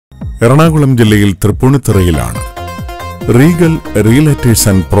എറണാകുളം ജില്ലയിൽ തൃപ്പൂണിത്തുറയിലാണ് Regal realtors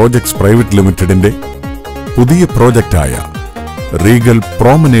and projects private ലിമിറ്റഡിന്റെ പുതിയ പ്രോജക്റ്റായ റീഗൽ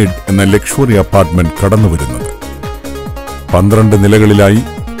പ്രോമനേഡ് എന്ന ലക്ഷറി അപ്പാർട്ട്മെന്റ് കടന്നുവരുന്നത്. 12 നിലകളിലായി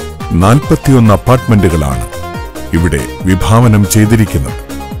 41 അപ്പാർട്ട്മെന്റുകളാണ് ഇവിടെ വിഭാവനം ചെയ്തിരിക്കുന്നത്.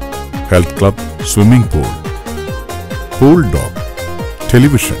 Health club, swimming pool, pool dog,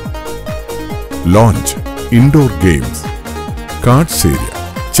 television, launch, indoor games, cards area,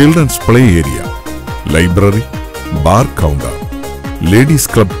 children's play area, library, bar counter,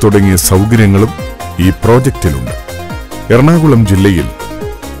 ladies club തുടങ്ങിയ സൗകര്യങ്ങളും ഈ പ്രോജക്റ്റിലുണ്ട്. എറണാകുളം ജില്ലയിൽ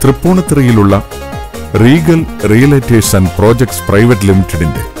തൃപ്പൂണിത്തുറയിലുള്ള Regal realtors and projects private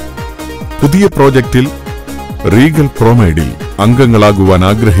ലിമിറ്റഡിന്റെ പുതിയ പ്രോജക്റ്റിൽ റീഗൽ പ്രോമേഡിൽ അംഗങ്ങളാകുവാൻ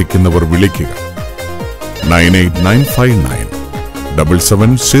ആഗ്രഹിക്കുന്നവർ വിളിക്കുക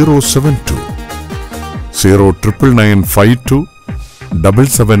 9895977072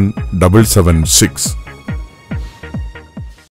 09995277776.